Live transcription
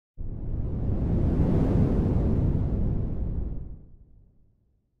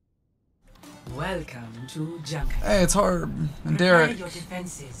Welcome to Jungle. Hey, it's Harb and Derek.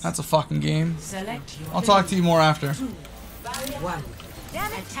 That's a fucking game. I'll talk to you more after. 2, 1.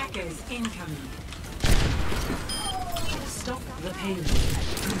 Attackers incoming. Stop the pain.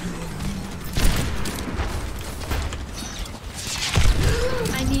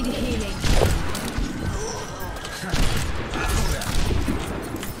 I need healing.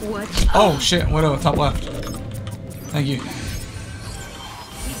 What? Oh shit, Widow, top left. Thank you.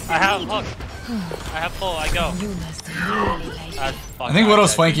 I have hook. I have full. I go. You must really like it. I think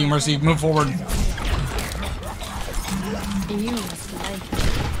Widow's flanking. Mercy, move forward. You must like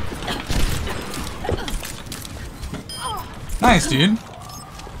it. Nice, dude. I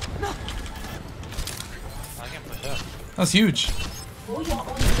can push up. That's huge.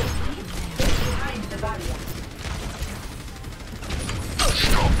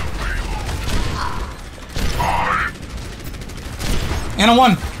 And a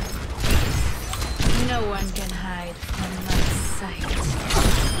 1. No one can hide from my sight.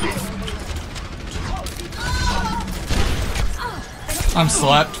 I'm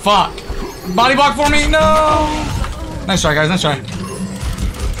slept. Fuck. Body block for me. No. Nice try, guys. Nice try.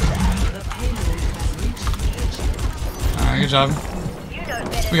 Alright, good job.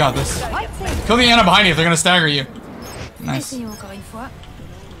 We got this. Kill the Ana behind you if they're gonna stagger you. Nice.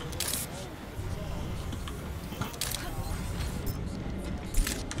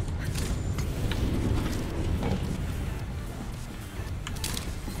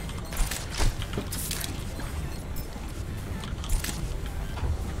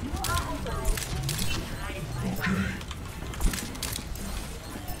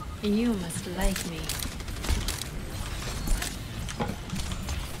 You must like me.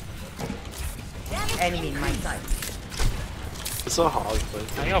 Enemy in my sight. It's a hog, but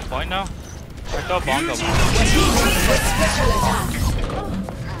Can I go point now? Or go bongo?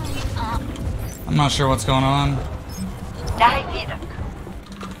 I'm not sure what's going on.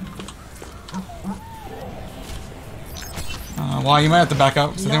 Wow, you might have to back up,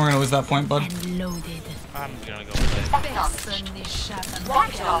 because I think we're gonna lose that point, bud. And loaded. I'm gonna go play. Personne n'échappe.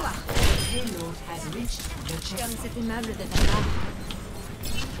 Comme c'est aimable de ta part.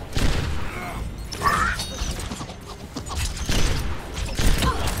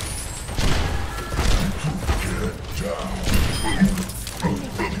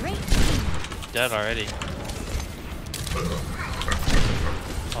 Dead already.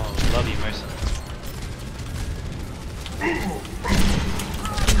 Oh, love you, Mercy.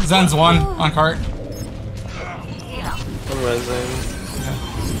 Zen's 1 on cart. I'm resin.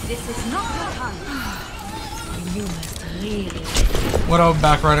 This is not your time. You must really. Widow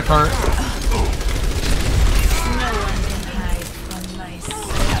back right of cart. No one can hide from my sight.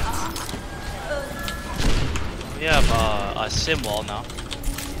 We have a sim wall now.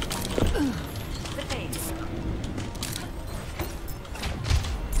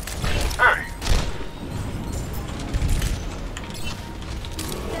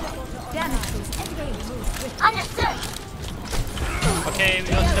 Understood. Okay, we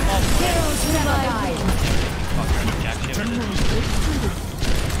got sim wall. Fucker, jack shit.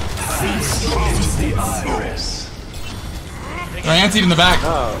 They're anti in the back.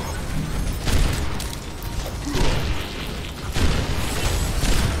 Oh.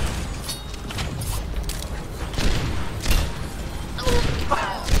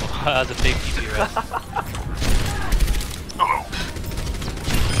 That's a big PP rest.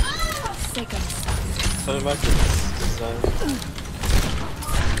 Send it back to Zen.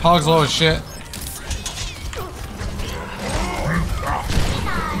 Hog's low as shit.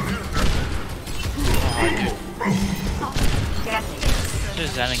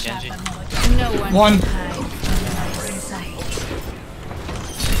 Just Zen and Genji. No one 1. can hide from my sight.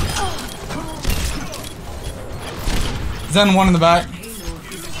 Zen 1 in the back.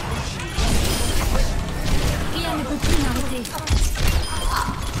 Rien ne peut plus m'arrêter.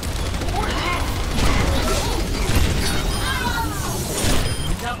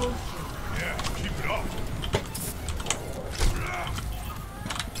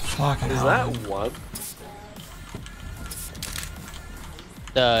 Fucking Is hell. that one?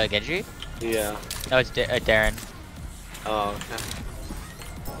 The Genji? Yeah. No, it's Darren. Oh, okay.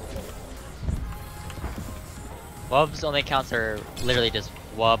 Wub's only counts are literally just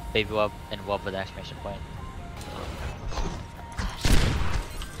Wub, Baby Wub, and Wub with exclamation point.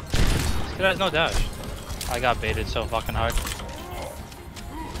 This kid has no dash. I got baited so fucking hard.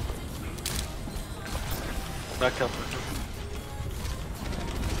 Back up.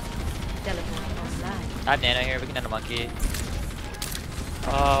 I have Nano here, we can Nano Monkey.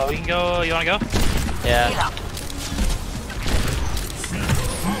 We can go, you wanna go? Yeah.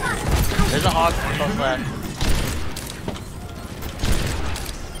 There's a hog close left.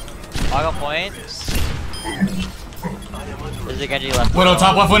 Hog on point. There's a Genji left. Widow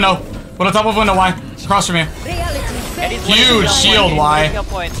top left window. Widow top left window. Why? Across from you. Genji's Huge shield. Why?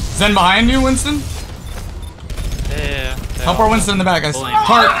 Zen behind you, Winston. Yeah. Help our Winston in the back, guys.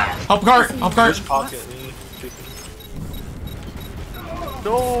 Cart. Help cart. Help cart. Which pocket?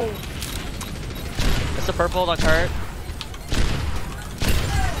 No. It's the purple on cart.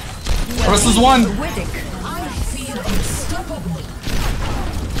 This is one.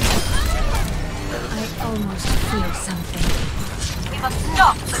 I almost feel something. We must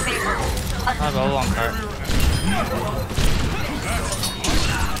stop the vapor. I have a long cart.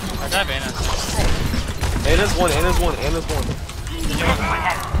 I dive Anna. Anna's one, Anna's one, Anna's one.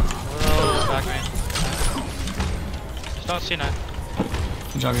 Oh, back man. Just don't see none.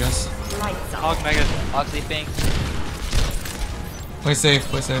 Good job, you guys. Hog mega. Hog sleeping. Play safe.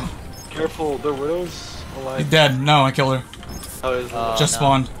 Play safe. Careful, the widow's He's alive. dead. No, I killed her. Oh, is Just no.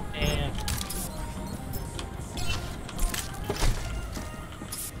 spawned. And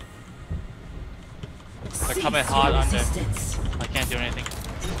they're coming hot under. I can't do anything.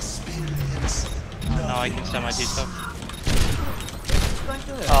 Oh, no, I can send my T stuff.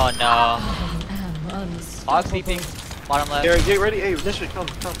 Oh no. Hog sleeping. Bottom left. Gary, get ready. Hey, Nishra, come.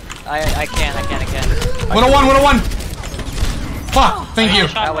 I can't. 101. Fuck. Thank you.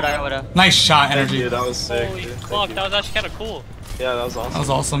 I would've. Nice shot, Thank you, energy. that was sick. Holy dude. fuck, Thank you. that was actually kind of cool. Yeah, that was awesome. That was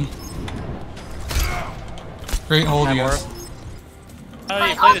awesome. Great hold, you guys. How do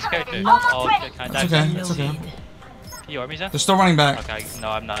you play this character? Oh, okay, can I It's dive? okay. It's okay. Can you arm me, Zen? They're still running back. Okay, no,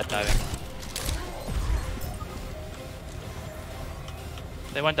 I'm not diving.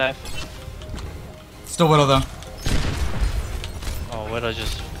 They went dive. Still Widow though. Oh, Widow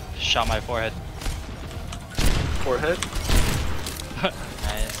just shot my forehead. Forehead?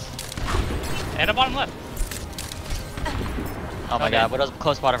 Nice. And a bottom left. Oh my Okay. god, Widow's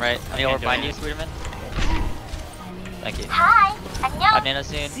close bottom right. I need can't over do behind you, anything. Sweeterman. Thank you. Hi, I'm Nano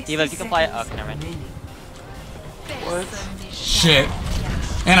soon. Diva, if you can fly it. Okay, never mind. What? Shit.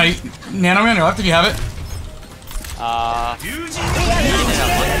 Anna, Nano Man, your left if you have it.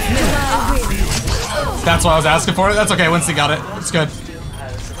 That's why I was asking for it. That's okay. Winston got it. It's good.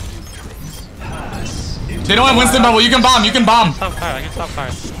 They don't have Winston bubble. You can bomb. You can bomb. Stop fire, I can stop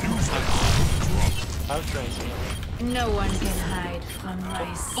fire. I was trying to. No one can hide from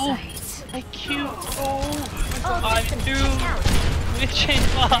my sight. My cute. Oh, I do. We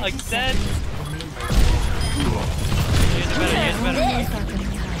changed logs, dead. Use it better.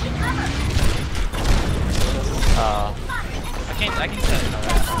 I can set it.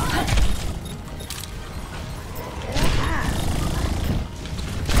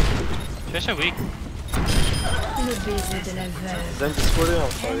 They're so weak. Le baiser de la veuve. Then just put it on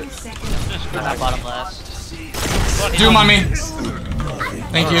fire. Just I'm at bottom left. Doom on me.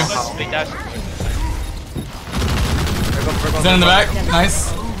 Thank you. Big dash. Zen in the back.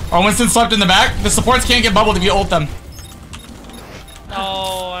 Nice. Or Winston slept in the back. The supports can't get bubbled if you ult them.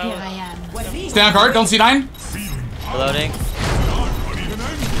 Oh, Here I am. Stay on card. Don't C9. Reloading.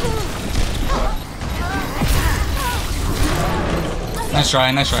 Nice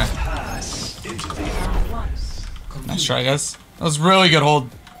try. Nice try. Nice try, guys. That was really good hold.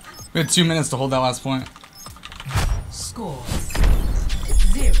 We had 2 minutes to hold that last point. Score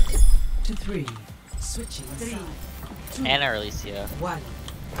 0-3. Switching side. Anna or Alicia. 1.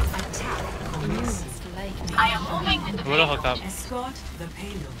 Attack commences. I am moving to the Widow hook up. Escort the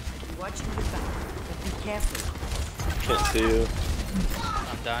payload. Watching the back, but be careful. Can't see you.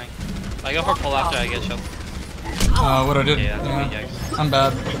 I'm dying. I go for pull after I get shot. What I did. Yeah, Yeah. yikes. I'm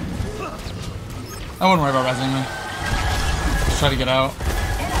bad. I wouldn't worry about resing me. Just try to get out.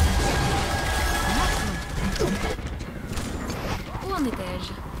 Où en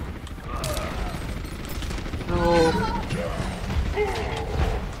étais-je?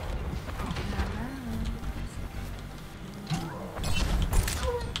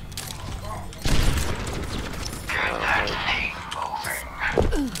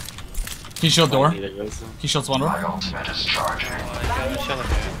 Key shield door. Need it, guys. Key shield's one door. Oh, I got a shell up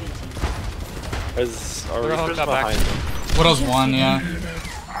there. Is our Widow hook Reaper's up back. behind them? Widow's one, yeah.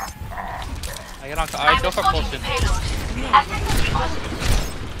 I get on. Alright, go for pulsion.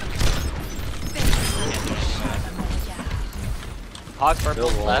 Hog purple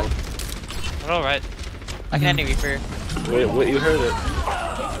Still left. We're alright. I can end a Reaper. Wait, you heard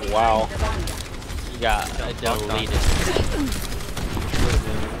it. Wow. You got deleted.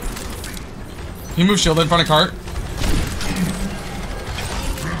 You move shield in front of cart.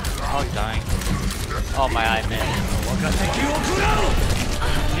 Hog dying. Oh my eye, man.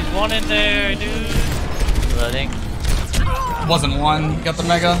 She's one in there, dude. Loading. Wasn't one. Got the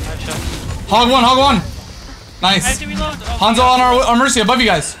mega. Nice shot. Hog one, hog one. I have Nice. to reload. Oh, Hanzo on our Mercy above you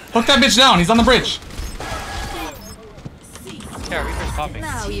guys. Hook that bitch down. He's on the bridge. Yeah, Reaper's popping.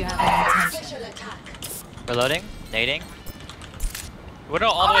 Now you have my attention. Reloading. Nading. Widow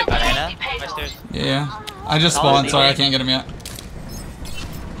all the way back. Banana. My stairs. Yeah. I just spawned. Sorry, I can't get him yet.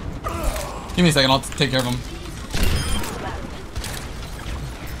 Give me a second. I'll take care of him.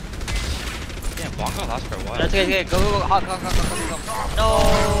 Damn, Blanco lasts for a while. Let's get go. Hog. No.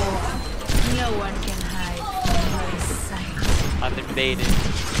 No one can hide from my sight. I've been baited.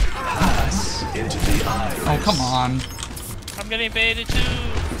 Oh, come on. I'm getting baited too.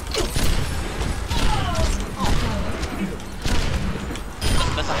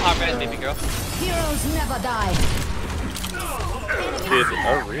 That's a hot red, baby girl. Heroes never die. Dude,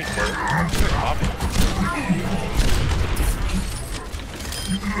 a Reaper.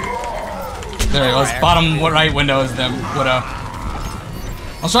 There he goes. Bottom right window is the Widow.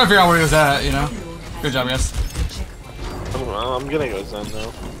 I was trying to figure out where he was at, you know? Good job, guys. I'm gonna go Zen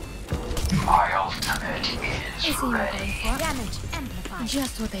though. Is he looking for damage amplified?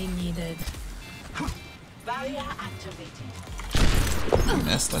 Just what I needed. Barrier activated. I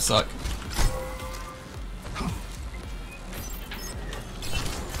missed. I suck.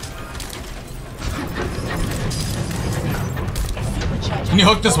 Can you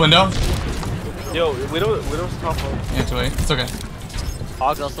hook this window? Yo, Widow's top one. Yeah, too late. It's okay.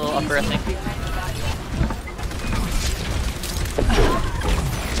 Hog also upper, I think.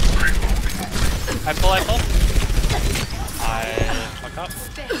 I pull. I fuck up.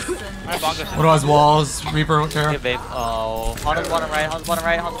 Alright, Bongo. What are his walls? Reaper, Terra? Okay, babe. Oh, Hanzo's bottom right. Hanzo's bottom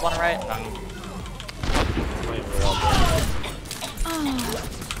right. Hanzo's bottom right.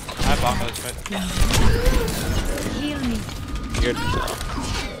 Alright, Bongo's right. Heal me. Good.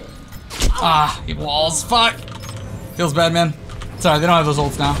 Ah, he walls. Fuck. Feels bad, man. Sorry, they don't have those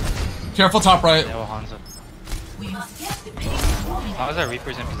ults now. Careful top right. Yeah, well, Hanzo. As long as our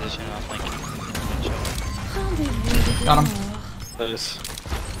Reaper's in position, I'll flank him. Got him. Nice.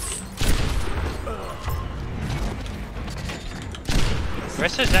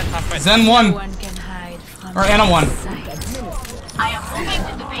 Where's the Zen top right? Zen No one. one can hide from Or Anna one. my sight. I am moving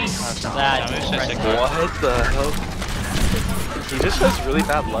with the pace. That. Yeah, it's just a What the hell? He just has really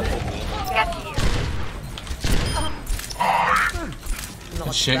bad luck with me. Get here.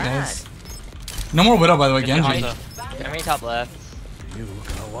 Good shit, guys. No more Widow, by the way, Genji. Hanzo. Enemy top left.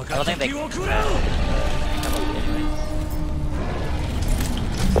 I don't think they can.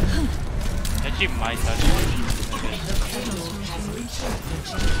 Genji might touch.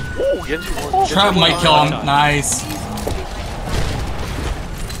 Oh, Genji won. Trap might kill him. Nice.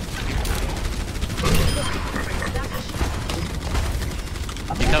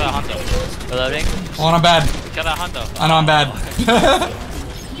 You kill that Hanzo. Reloading. Oh, I'm bad. Kill that Hanzo. I know I'm bad.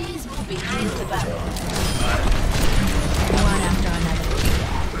 One after another.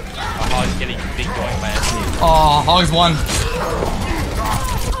 Oh, he's getting big going by SC. Oh, Hog's one.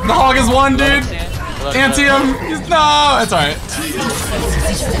 The Hog is one, dude. Anti him. No, it's alright.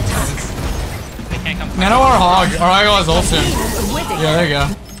 They can't come. Nano or Hog? Or I go as ult soon. Yeah, there you go.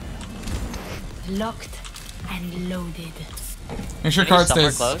 Locked and loaded. Make sure card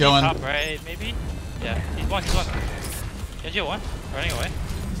Somewhere stays close. going. Top right, maybe? Yeah, he's one. Genji one. Running away.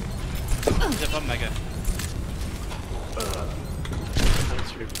 Zip up Mega.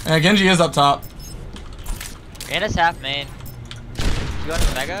 Yeah, Genji is up top. Anna's half main. You want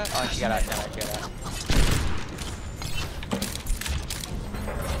the mega? Oh, she got out. She got out.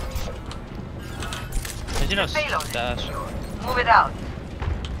 Genji knows Payload. dash. Move it out.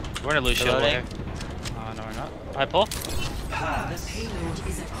 We're gonna lose shield Reloading. here. No, we're not. I pull. The payload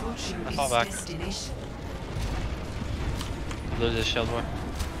is approaching I fall back. its destination. Lose this shield war.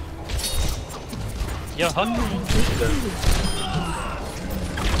 Yo, hook.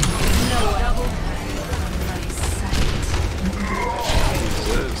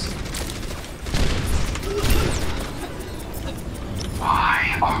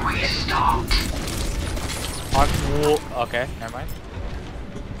 Okay, never mind.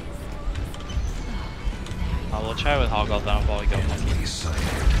 We'll try with Hog ult down while we go monkey.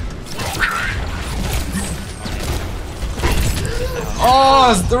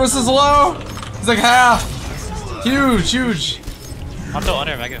 Oh, the risk is low. It's like half. Huge. I'm still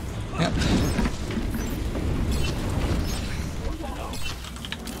under Mega. Yep.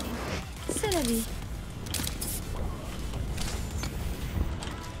 C'est la vie.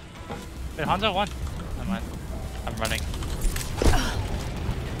 Wait, Hanzo won. Never mind. I'm running.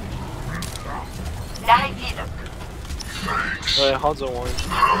 Light Hanzo one.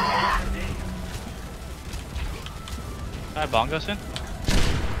 Alright, bongo soon.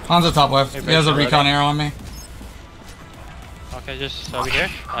 Hanzo top left. He has a recon arrow on me. Okay, just over here.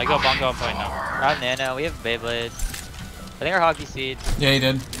 I go bongo on point now. I have nano. We have Beyblade. I think our hockey seed. Yeah, he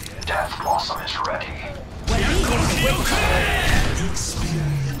did. Death Blossom is ready.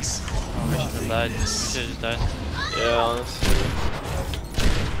 The bad. Should've just died. Yeah, honestly.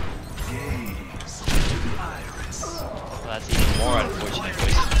 Well, that's even more unfortunate.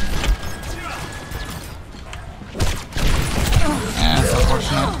 Yeah, it's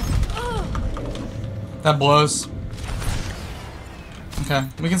unfortunate. That blows. Okay,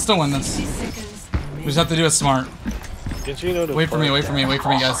 we can still win this. We just have to do it smart. Wait for me, wait for me, wait for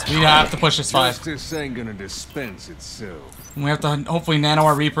me, guys. We have to push this 5. Justice ain't gonna dispense itself. And we have to hopefully nano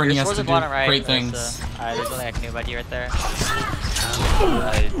our Reaper and he Your has to swords do are right. great things. Alright, there's nothing I can do about you right there.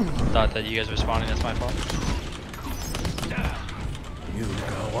 I thought that you guys were spawning. That's my fault.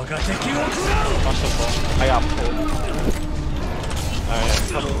 I got pulled. Alright,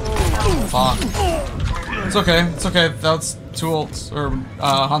 Fuck. It's okay, it's okay. That's 2 ults, or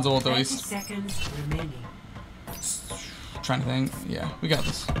Hanzo ult at 30 least. seconds remaining. Trying to think. Yeah, we got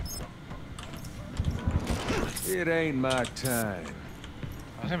this. It ain't my time.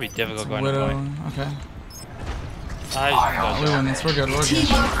 It's gonna be difficult going to Widow, point. okay. I We win this, we're good, we're good.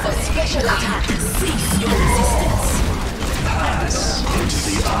 For special attack, cease your resistance.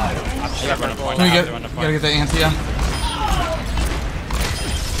 I gotta run a point. Can we I have get, to run a point. gotta get the Antia?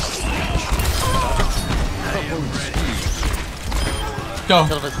 Go.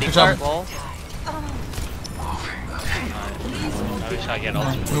 Little bit Good steep part, job. lol. I wish I get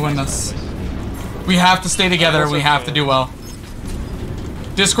ultimate. We win this. We have to stay together, we have to do well.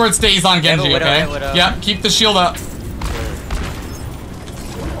 Discord stays on Genji, Widow, okay? Widow. Yep, keep the shield up.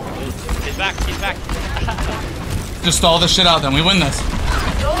 He's back. He's back. Just stall this shit out, then we win this.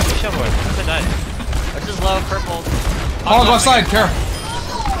 Show boy. I died. Which is low, purple. Hog left side, care.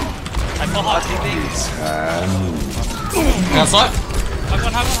 I pull hog. Got slut? Hog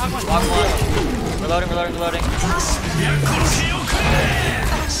one. Log one. Reloading.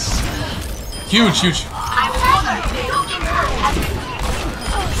 Huge, huge.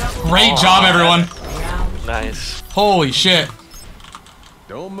 Great job, everyone. nice. Holy shit.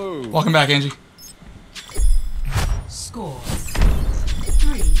 Don't move. Welcome back, Angie. Score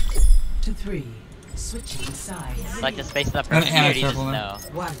 3-3. Switching sides. Like the space in the And perfect Anna, beauty, just careful, no.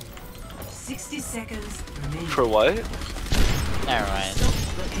 1. 60 seconds remaining. For what? Never mind. Stop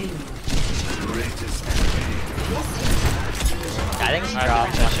the payload. I think it's I have drop. to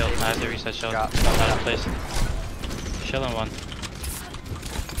reset shield. I have to reset shield. Drop. Out of place. Shield in 1.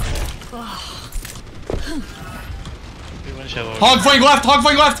 We win shield. Hog flank left, hog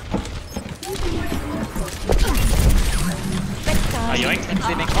flank left. Oh, yoink.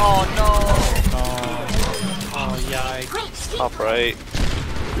 Oh no! Oh, yikes. Top right.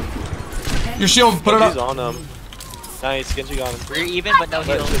 Your shield, put it Genji's up. on him. Nice, Genji got him. We're even, but no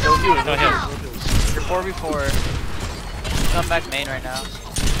heals. No heals. No heals. You're 4v4. Come back main right now.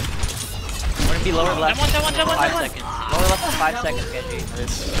 We're gonna be lower left. That one. 5 seconds. Lower left for 5 seconds, Genji.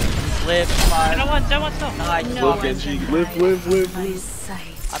 Live 5. That one still. Nice. Live, Genji. Live. My sight.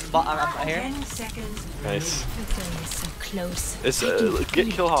 I'm here. 10 seconds Nice. Victory is so close. It's get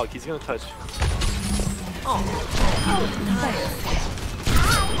kill hog. He's gonna touch.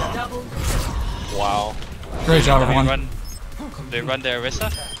 double. Wow. Great job, everyone. They run the Orisa?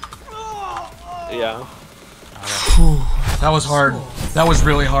 Yeah. Whew, that was hard. That was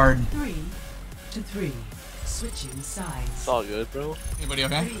really hard. 3-3. Switching It's sides. all good, bro. Anybody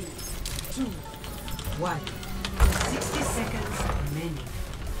okay? 3, 2, 1. 60 seconds remaining.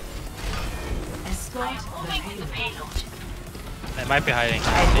 Escort the payload. They might be hiding.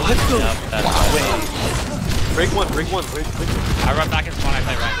 What the? Yep, that's Break one. I run back and spawn, I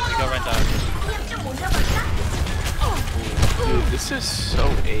play right. We go right down. Dude, this is so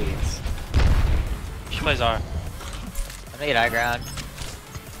AIDS. She plays R. I'm gonna get high ground.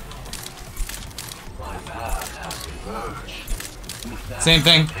 Same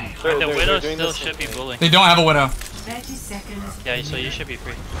thing. The Widow still should be bullying. They don't have a Widow. 30 seconds. Yeah, so you should be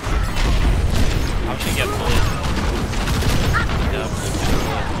free. How should you get bullied? Yeah.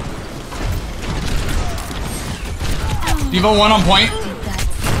 Devo 1 on point.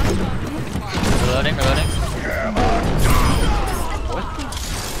 Reloading.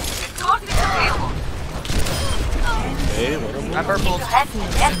 Hey, what am I'm purple. Go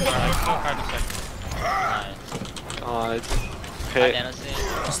hard a second. I? High Okay. nano scene.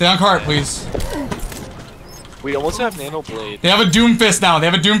 Stay on cart, please. We almost have Nano Blade. They have a Doom Fist now. They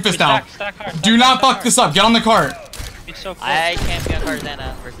have a Doom Fist now. Stack hard. Do not fuck this up. Get on the cart. He's so close. I can't be on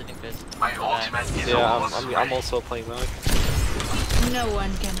Tarzana versus Doomfist. My ultimate is Yeah, almost I'm also playing Mog. No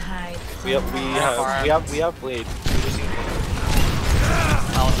one can hide. We have Blade. We just need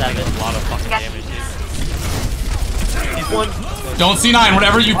Almost out of A it. lot of fucking damage, dude. He's one. Don't C9,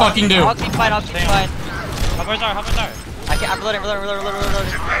 whatever you fucking do. Hog team fine, hog team fine. How much are? I can't, I'm reloading. payload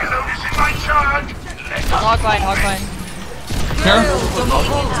is in my charge. Hog fine. Here.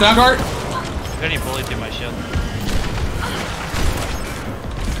 Stand guard. I'm getting bullied through my shield.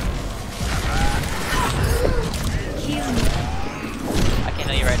 Heal me. I can't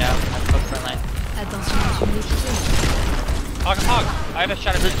heal you right now. I'm focused front line. Attention, tu me tues. Hog. I have a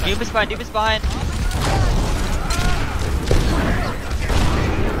shot at this. Doomfist behind.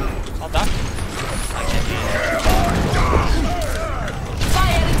 I'll die. I can't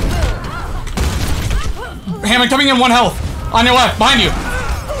be Hammond coming in 1 health. On your left, behind you.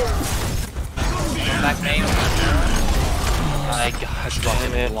 back main. My God,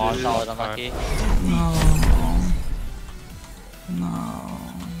 fucking man, lost dude. Solid unlucky. No.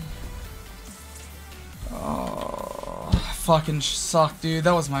 Oh, I fucking suck, dude.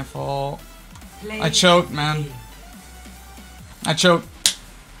 That was my fault. I choked, man. I choked.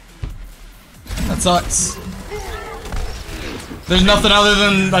 That sucks. There's nothing other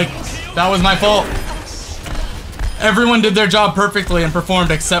than, like, that was my fault. Everyone did their job perfectly and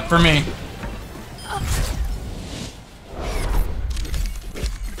performed except for me.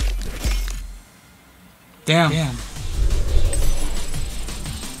 Damn.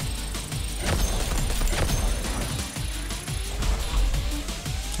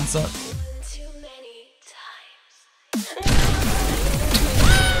 That sucks. Too many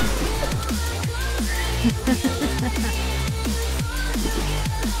times.